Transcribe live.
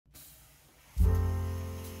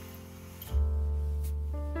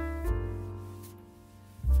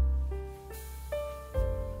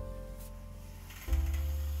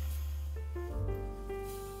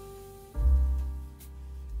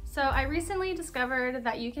So I recently discovered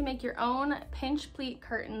that you can make your own pinch pleat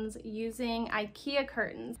curtains using IKEA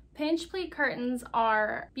curtains. Pinch pleat curtains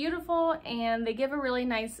are beautiful and they give a really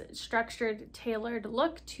nice structured, tailored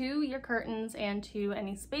look to your curtains and to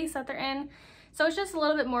any space that they're in. So it's just a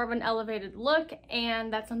little bit more of an elevated look,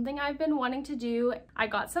 and that's something I've been wanting to do. I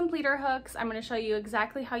got some pleater hooks. I'm going to show you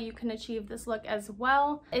exactly how you can achieve this look as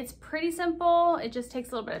well. It's pretty simple. It just takes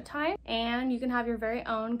a little bit of time, and you can have your very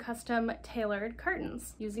own custom tailored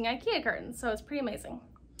curtains using IKEA curtains. So it's pretty amazing.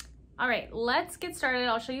 All right, let's get started.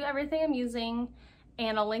 I'll show you everything I'm using,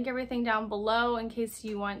 and I'll link everything down below in case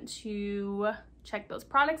you want to check those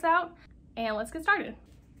products out. And let's get started.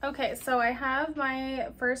 Okay, so I have my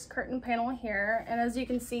first curtain panel here, and as you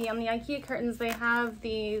can see on the IKEA curtains, they have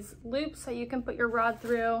these loops that you can put your rod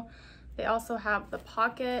through. They also have the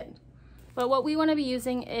pocket, but what we want to be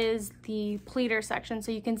using is the pleater section,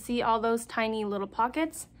 so you can see all those tiny little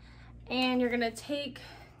pockets. And you're going to take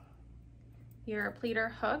your pleater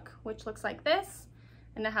hook, which looks like this,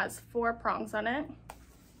 and it has 4 prongs on it.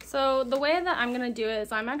 So the way that I'm going to do it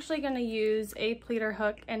is I'm actually going to use a pleater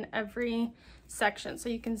hook in every section. So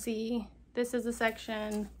you can see this is a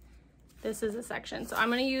section, this is a section. So I'm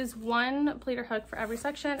going to use 1 pleater hook for every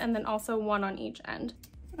section and then also 1 on each end.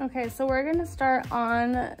 Okay, so we're going to start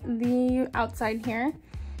on the outside here,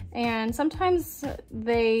 and sometimes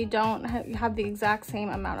they don't have the exact same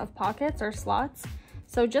amount of pockets or slots.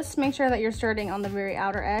 So just make sure that you're starting on the very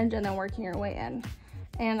outer edge and then working your way in.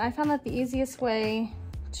 And I found that the easiest way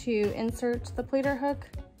to insert the pleater hook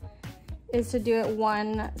is to do it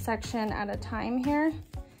 1 section at a time here.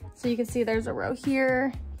 So you can see there's a row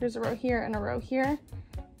here, there's a row here, and a row here.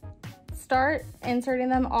 Start inserting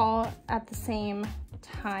them all at the same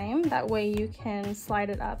time. That way you can slide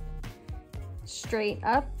it up straight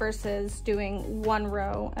up versus doing 1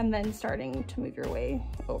 row and then starting to move your way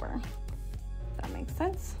over. If that makes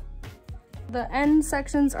sense. The end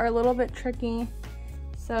sections are a little bit tricky,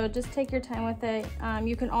 so just take your time with it.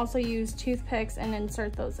 You can also use toothpicks and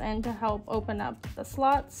insert those in to help open up the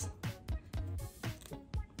slots,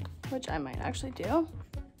 which I might actually do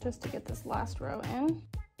just to get this last row in.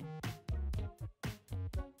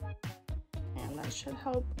 And that should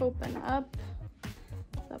help open up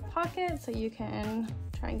the pocket so you can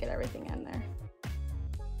try and get everything in there.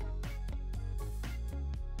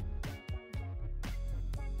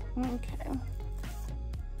 Okay.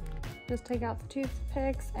 Just take out the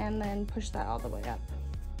toothpicks and then push that all the way up.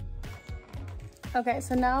 Okay,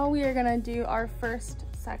 so now we are gonna do our first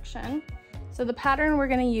section. So the pattern we're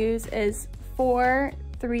gonna use is 4,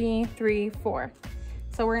 3, 3, 4.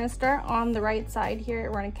 So we're gonna start on the right side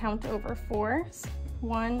here. We're gonna count over 4.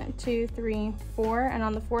 1, 2, 3, 4, and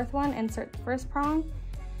on the 4th one, insert the first prong.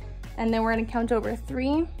 And then we're gonna count over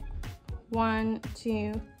 3. 1,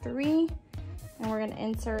 2, 3, and we're gonna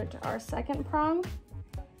insert our second prong.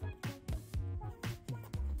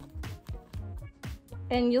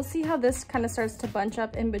 And you'll see how this kind of starts to bunch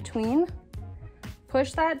up in between.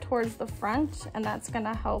 Push that towards the front, and that's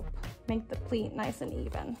gonna help make the pleat nice and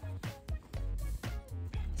even.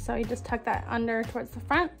 So you just tuck that under towards the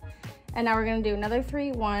front. And now we're gonna do another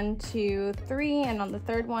 3, 1, 2, 3, and on the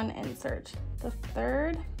 3rd one, insert the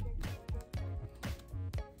 3rd.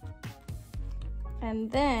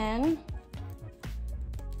 And then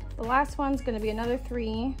the last one's gonna be another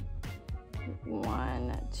 3,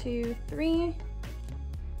 1, 2, 3.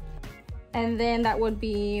 And then that would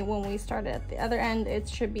be when we start at the other end, it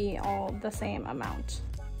should be all the same amount,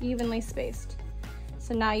 evenly spaced.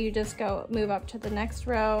 So now you just go move up to the next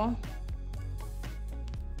row.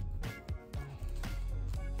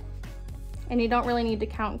 And you don't really need to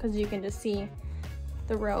count because you can just see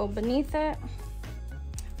the row beneath it.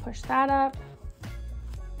 Push that up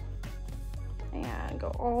and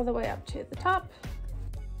go all the way up to the top.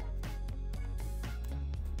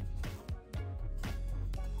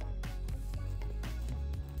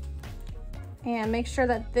 And make sure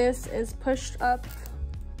that this is pushed up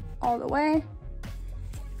all the way.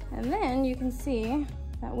 And then you can see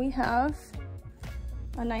that we have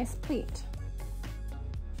a nice pleat.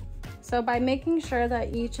 So by making sure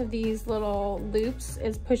that each of these little loops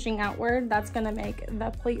is pushing outward, that's gonna make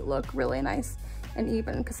the pleat look really nice and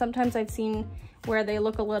even, because sometimes I've seen where they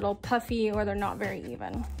look a little puffy or they're not very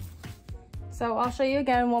even. So I'll show you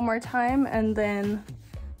again one more time and then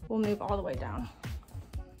we'll move all the way down.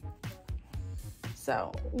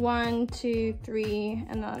 So 1, 2, 3,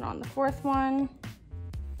 and then on the 4th one,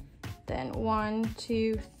 then 1,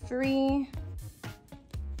 2, 3,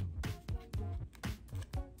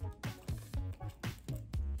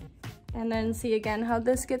 and then see again how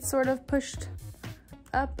this gets sort of pushed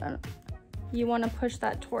up. You want to push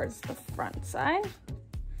that towards the front side.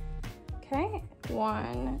 Okay,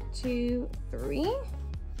 1, 2, 3.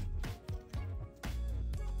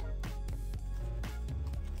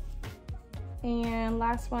 And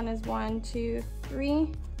last one is 1, 2,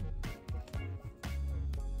 3.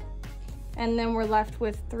 And then we're left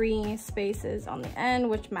with 3 spaces on the end,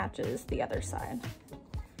 which matches the other side.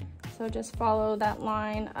 So just follow that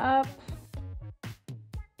line up.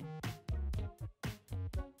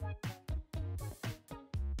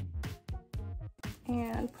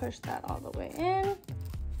 And push that all the way in.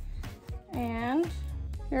 And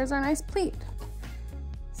here's our nice pleat.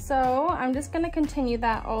 So I'm just gonna continue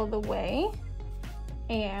that all the way,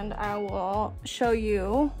 and I will show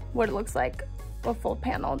you what it looks like, a full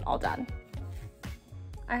panel all done.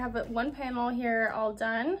 I have one panel here all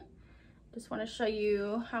done. Just want to show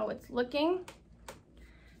you how it's looking.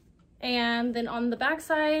 And then on the back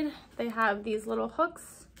side, they have these little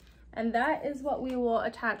hooks, and that is what we will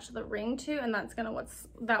attach the ring to, and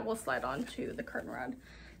that will slide onto the curtain rod.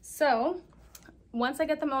 So once I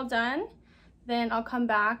get them all done, then I'll come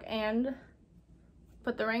back and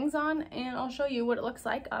put the rings on, and I'll show you what it looks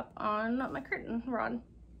like up on my curtain rod.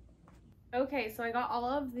 Okay, so I got all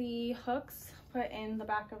of the hooks put in the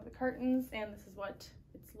back of the curtains, and this is what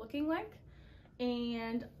it's looking like.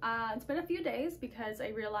 And it's been a few days because I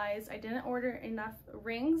realized I didn't order enough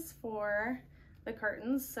rings for the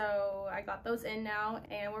curtains, so I got those in now,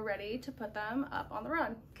 and we're ready to put them up on the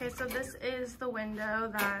rod. Okay, so this is the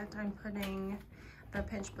window that I'm putting the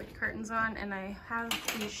pinch pleat curtains on, and I have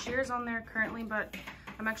these shears on there currently, but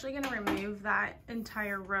I'm actually going to remove that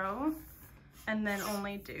entire row and then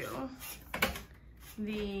only do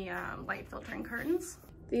the light filtering curtains.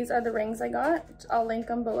 These are the rings I got. I'll link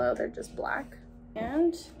them below. They're just black,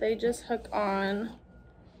 and they just hook on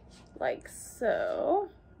like so,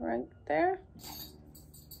 right there.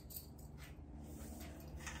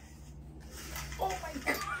 Oh my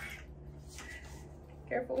god.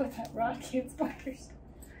 Careful with that rock, cute spiders.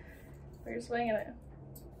 We're swinging it.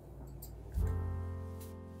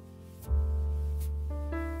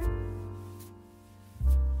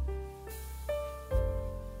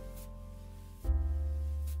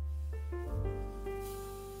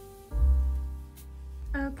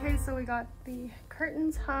 Okay, so we got the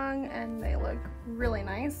curtains hung, and they look really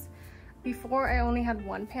nice. Before I only had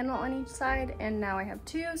one panel on each side, and now I have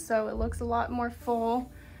 2, so it looks a lot more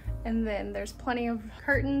full. And then there's plenty of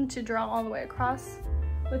curtain to draw all the way across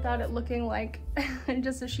without it looking like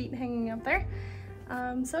just a sheet hanging up there.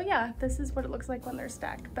 So yeah, this is what it looks like when they're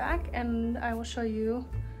stacked back, and I will show you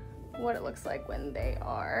what it looks like when they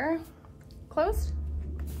are closed.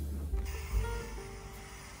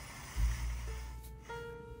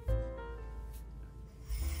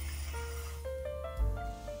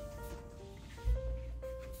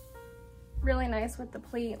 Really nice with the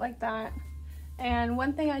pleat like that. And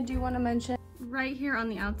one thing I do want to mention, right here on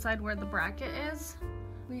the outside where the bracket is,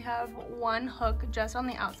 we have one hook just on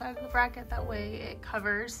the outside of the bracket. That way it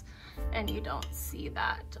covers and you don't see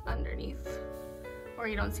that underneath, or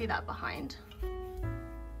you don't see that behind.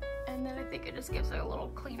 And then I think it just gives it a little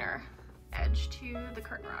cleaner edge to the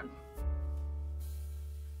curtain rod.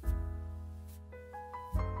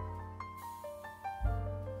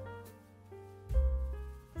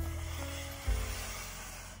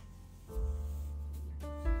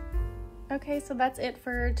 Okay, so that's it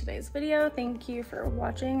for today's video. Thank you for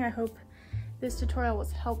watching. I hope this tutorial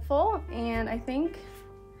was helpful, and I think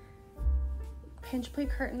pinch pleat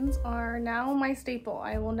curtains are now my staple.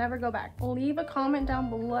 I will never go back. Leave a comment down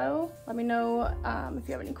below. Let me know if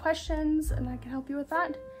you have any questions, and I can help you with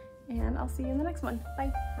that. And I'll see you in the next one.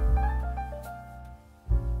 Bye.